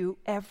to do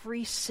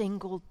every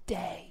single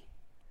day?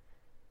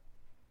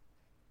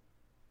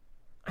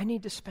 I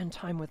need to spend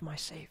time with my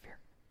Savior.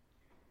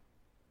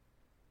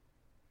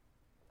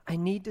 I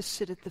need to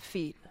sit at the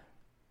feet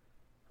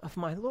of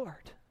my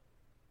Lord.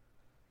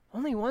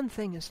 Only one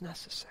thing is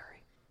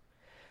necessary,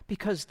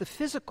 because the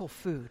physical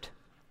food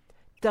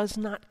does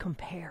not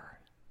compare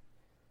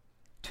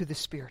to the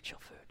spiritual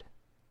food.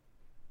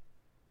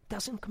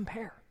 Doesn't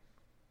compare.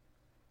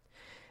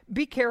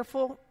 Be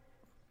careful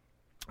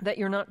that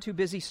you're not too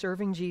busy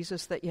serving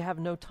Jesus, that you have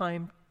no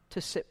time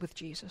to sit with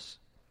Jesus.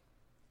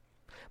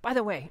 By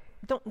the way,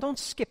 don't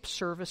skip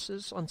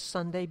services on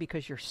Sunday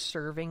because you're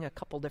serving a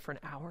couple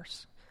different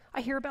hours.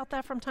 I hear about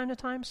that from time to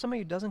time.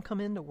 Somebody who doesn't come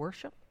in to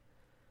worship.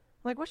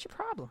 Like, what's your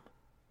problem?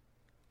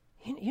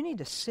 You need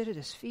to sit at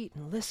his feet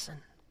and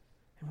listen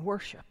and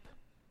worship.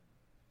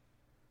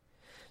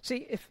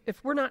 See,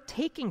 if we're not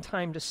taking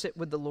time to sit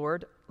with the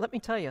Lord, let me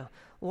tell you,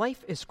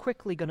 life is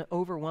quickly going to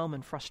overwhelm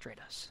and frustrate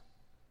us.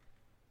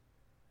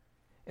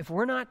 If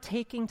we're not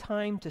taking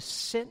time to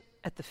sit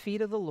at the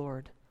feet of the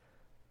Lord,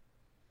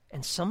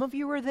 and some of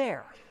you are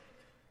there,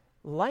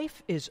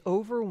 life is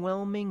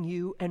overwhelming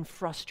you and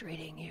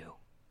frustrating you.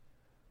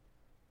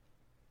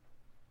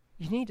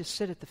 You need to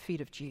sit at the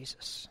feet of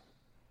Jesus.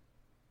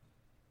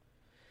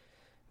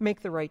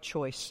 Make the right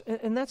choice.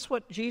 And that's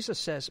what Jesus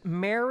says.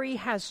 Mary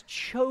has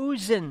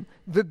chosen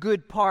the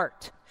good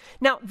part.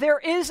 Now, there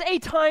is a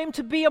time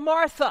to be a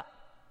Martha.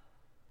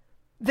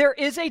 There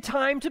is a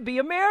time to be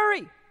a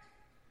Mary.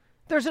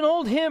 There's an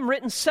old hymn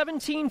written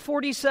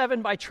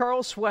 1747 by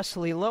Charles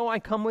Wesley, "Lo, I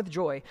come with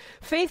joy.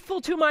 Faithful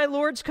to my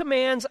Lord's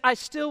commands, I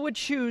still would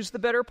choose the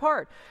better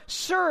part.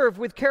 Serve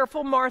with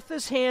careful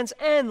Martha's hands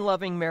and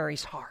loving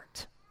Mary's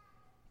heart."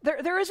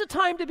 There is a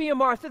time to be a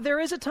Martha. There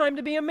is a time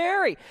to be a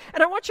Mary.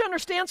 And I want you to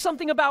understand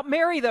something about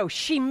Mary, though.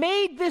 She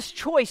made this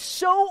choice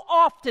so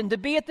often to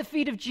be at the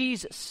feet of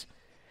Jesus.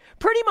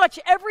 Pretty much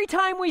every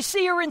time we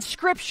see her in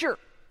Scripture,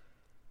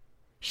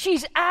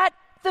 she's at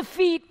the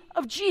feet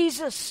of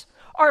Jesus.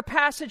 Our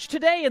passage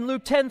today in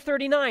Luke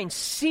 10:39,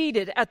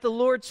 seated at the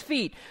Lord's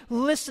feet,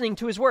 listening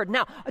to his word.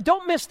 Now,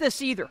 don't miss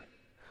this either.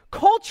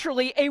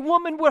 Culturally, a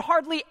woman would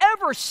hardly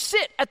ever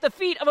sit at the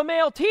feet of a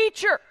male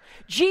teacher.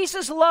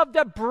 Jesus loved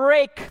to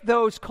break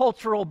those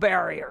cultural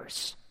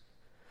barriers.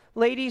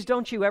 Ladies,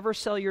 don't you ever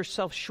sell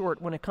yourself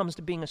short when it comes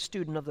to being a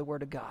student of the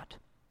Word of God.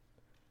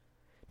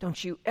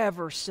 Don't you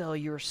ever sell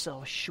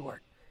yourself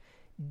short.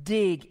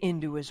 Dig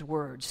into his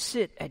word.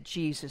 Sit at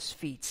Jesus'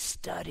 feet.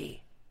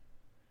 Study.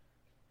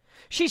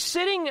 She's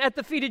sitting at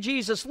the feet of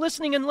Jesus,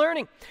 listening and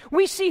learning.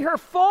 We see her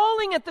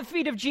falling at the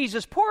feet of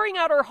Jesus, pouring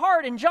out her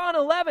heart in John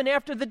 11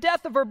 after the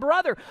death of her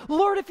brother.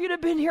 "Lord, if you'd have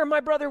been here,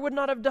 my brother would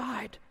not have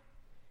died."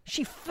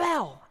 She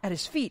fell at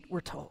his feet, we're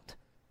told.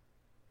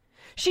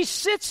 She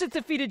sits at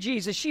the feet of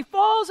Jesus. She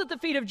falls at the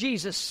feet of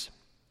Jesus.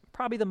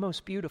 Probably the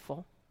most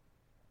beautiful.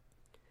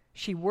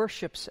 She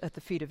worships at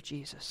the feet of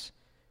Jesus.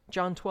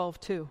 John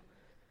 12:2.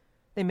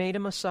 They made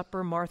him a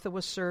supper. Martha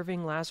was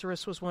serving.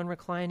 Lazarus was one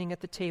reclining at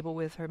the table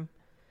with him.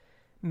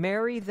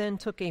 Mary then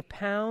took a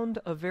pound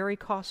of very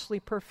costly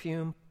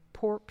perfume,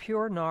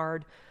 pure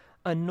nard,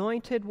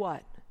 anointed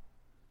what?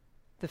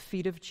 The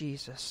feet of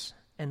Jesus,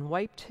 and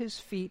wiped his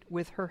feet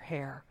with her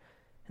hair,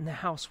 and the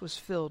house was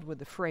filled with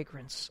the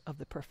fragrance of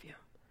the perfume.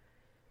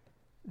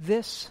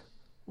 This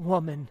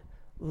woman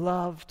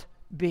loved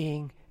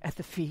being at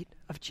the feet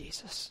of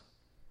Jesus.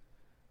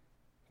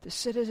 To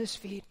sit at his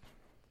feet,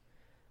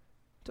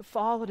 to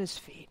fall at his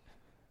feet,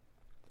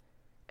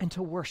 and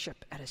to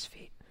worship at his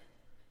feet.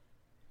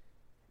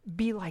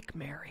 Be like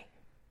Mary.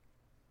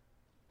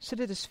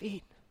 Sit at his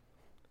feet.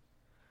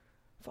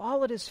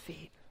 Fall at his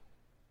feet.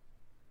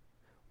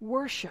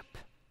 Worship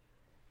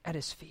at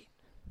his feet.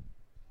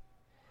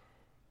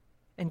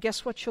 And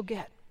guess what you'll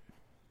get?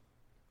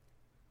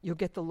 You'll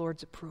get the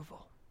Lord's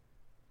approval.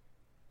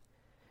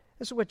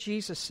 This is what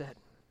Jesus said.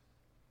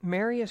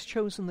 Mary has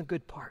chosen the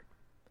good part,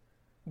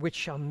 which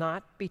shall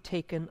not be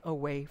taken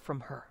away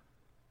from her.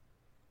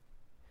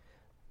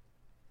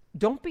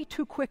 Don't be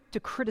too quick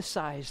to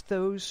criticize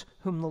those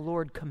whom the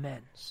Lord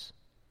commends.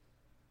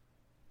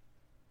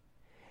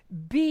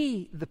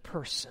 Be the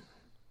person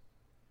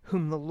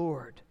whom the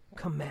Lord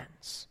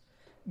commends.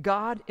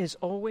 God is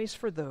always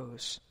for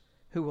those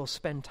who will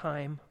spend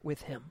time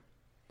with him.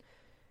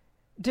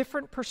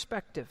 Different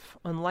perspective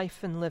on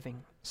life and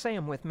living. Say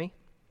them with me.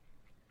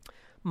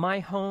 My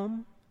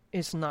home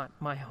is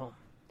not my home.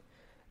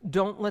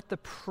 Don't let the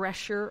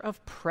pressure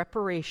of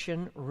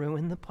preparation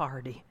ruin the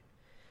party.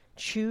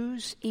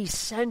 Choose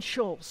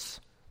essentials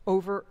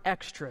over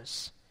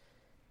extras,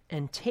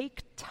 and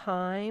take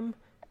time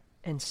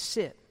and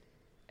sit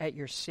at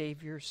your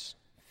Savior's